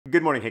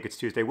Good morning, Hank. It's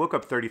Tuesday. Woke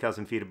up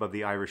 30,000 feet above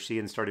the Irish Sea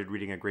and started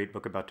reading a great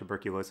book about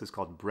tuberculosis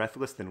called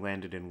Breathless, then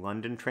landed in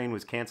London. Train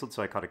was canceled,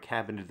 so I caught a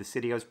cab into the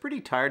city. I was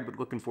pretty tired, but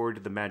looking forward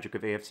to the magic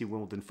of AFC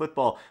Wimbledon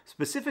football,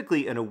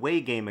 specifically an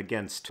away game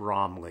against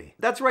Bromley.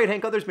 That's right,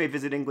 Hank. Others may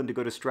visit England to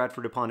go to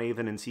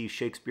Stratford-upon-Avon and see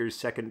Shakespeare's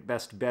second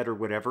best bet or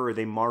whatever, or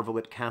they marvel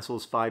at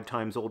castles 5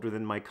 times older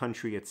than my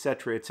country,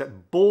 etc. It's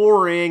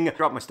boring.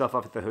 Dropped my stuff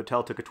off at the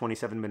hotel, took a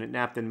 27-minute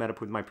nap, then met up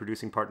with my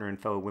producing partner and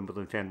fellow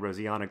Wimbledon fan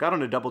Rosianna. Got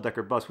on a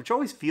double-decker bus, which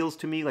always feels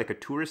to me like a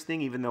tourist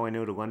thing, even though I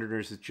know to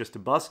Londoners it's just a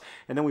bus,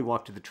 and then we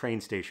walked to the train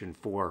station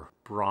for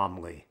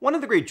Bromley. One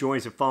of the great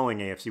joys of following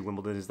AFC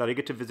Wimbledon is that I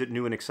get to visit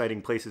new and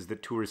exciting places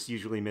that tourists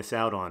usually miss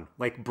out on,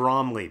 like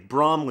Bromley.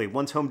 Bromley,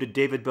 once home to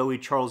David Bowie,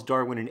 Charles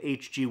Darwin, and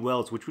H.G.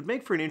 Wells, which would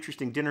make for an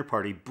interesting dinner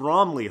party.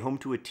 Bromley, home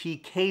to a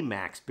TK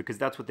Maxx, because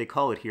that's what they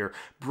call it here.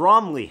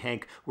 Bromley,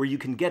 Hank, where you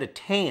can get a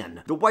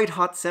tan. The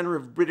white-hot center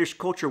of British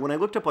culture. When I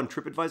looked up on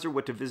TripAdvisor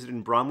what to visit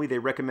in Bromley, they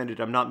recommended,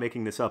 I'm not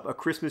making this up, a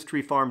Christmas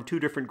tree farm, 2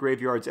 different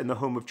graveyards, and the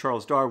home of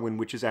Charles Darwin,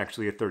 which is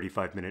actually a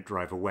 35-minute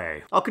drive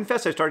away. I'll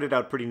confess I started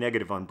out pretty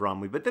negative on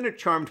Bromley, but then it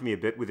charmed me a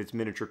bit with its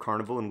miniature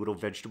carnival and little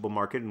vegetable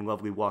market and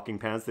lovely walking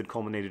paths that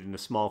culminated in a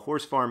small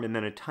horse farm and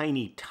then a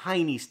tiny,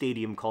 tiny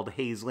stadium called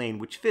Hayes Lane,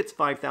 which fits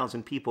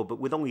 5,000 people, but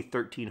with only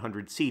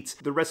 1,300 seats.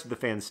 The rest of the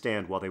fans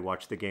stand while they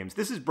watch the games.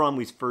 This is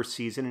Bromley's first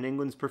season in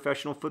England's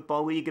professional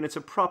football league, and it's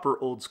a proper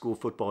old-school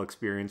football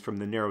experience, from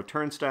the narrow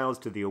turnstiles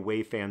to the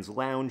away fans'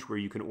 lounge, where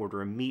you can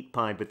order a meat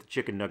pie, but the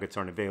chicken nuggets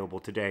aren't available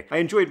today. I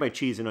enjoyed my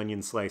cheese and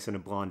onion slice and a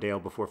blonde ale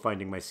before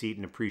finding my seat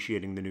and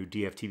appreciating the new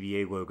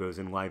DFTBA logos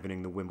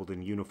enlivening the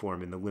Wimbledon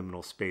uniform in the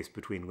liminal space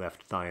between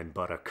left thigh and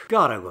buttock.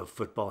 God, I love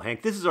football,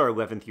 Hank. This is our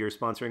 11th year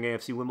sponsoring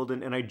AFC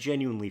Wimbledon, and I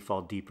genuinely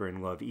fall deeper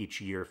in love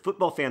each year.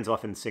 Football fans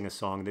often sing a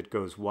song that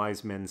goes,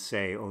 "Wise men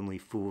say only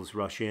fools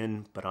rush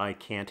in, but I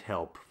can't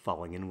help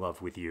falling in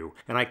love with you."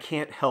 And I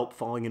can't help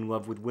falling in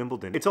love with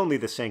Wimbledon. It's only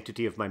the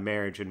sanctity of my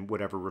marriage and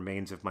whatever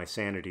remains of my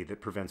sanity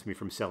that prevents me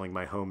from selling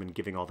my home and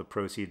giving all the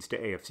proceeds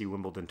to AFC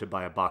Wimbledon to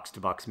buy a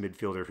box-to-box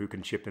midfielder who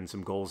can chip in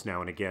some goals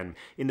now and again.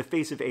 In the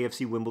face of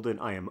AFC Wimbledon,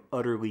 I am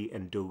utterly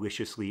and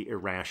deliciously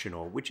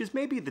irrational, which is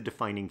maybe the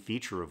defining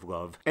feature of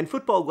love. And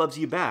football loves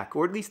you back,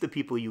 or at least the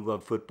people you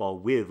love football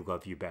with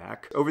love you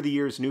back. Over the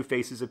years, new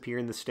faces appear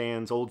in the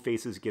stands, old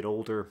faces get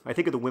older. I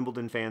think of the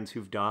Wimbledon fans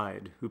who've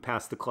died, who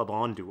passed the club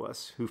on to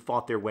us, who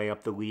fought their way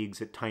up the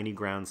leagues at tiny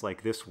grounds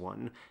like this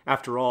one.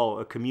 After all,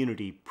 a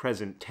community,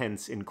 present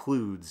tense,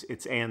 includes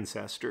its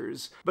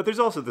ancestors. But there's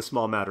also the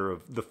small matter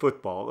of the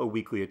football, a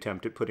weekly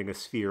attempt at putting a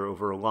sphere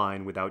over a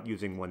line without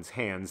using one's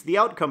hands. The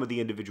outcome of the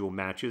individual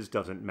matches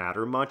doesn't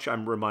matter much.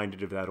 I'm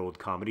reminded of that old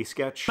comedy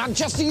sketch.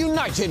 Manchester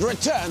United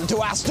return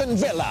to Aston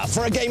Villa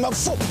for a game of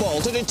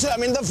football to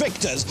determine the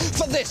victors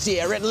for this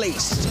year at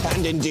least,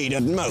 and indeed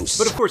at most.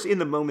 But of course, in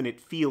the moment it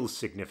feels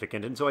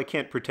significant, and so I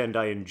can't pretend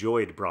I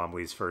enjoyed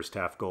Bromley's first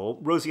half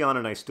goal. Rosianna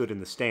and I stood in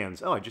the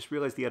stands, I just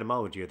realized the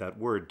etymology of that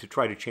word, to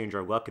try to change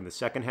our luck in the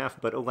second half,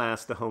 but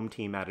alas, the home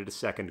team added a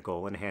second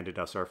goal and handed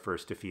us our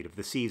first defeat of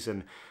the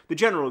season. The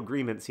general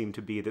agreement seemed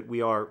to be that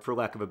we are, for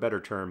lack of a better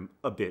term,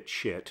 a bit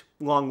shit.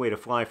 Long way to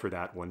fly for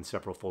that one,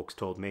 several folks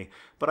told me,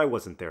 but I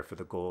wasn't there for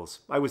the goals.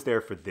 I was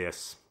there for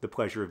this, the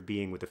pleasure of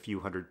being with a few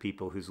hundred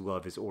people whose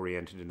love is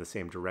oriented in the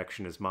same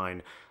direction as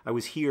mine. I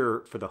was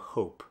here for the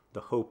hope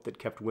that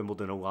kept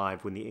Wimbledon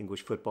alive when the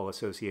English Football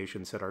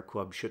Association said our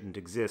club shouldn't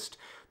exist,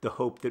 the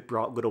hope that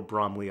brought little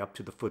Bromley up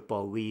to the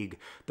Football League,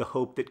 the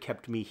hope that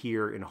kept me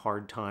here in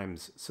hard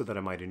times so that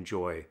I might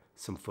enjoy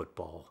some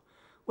football.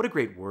 What a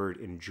great word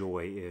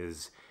enjoy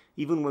is.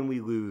 Even when we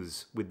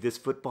lose with this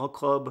football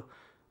club,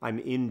 I'm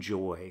in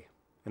joy,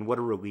 and what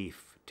a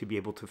relief to be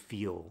able to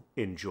feel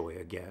in joy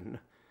again.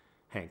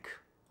 Hank,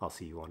 I'll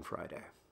see you on Friday.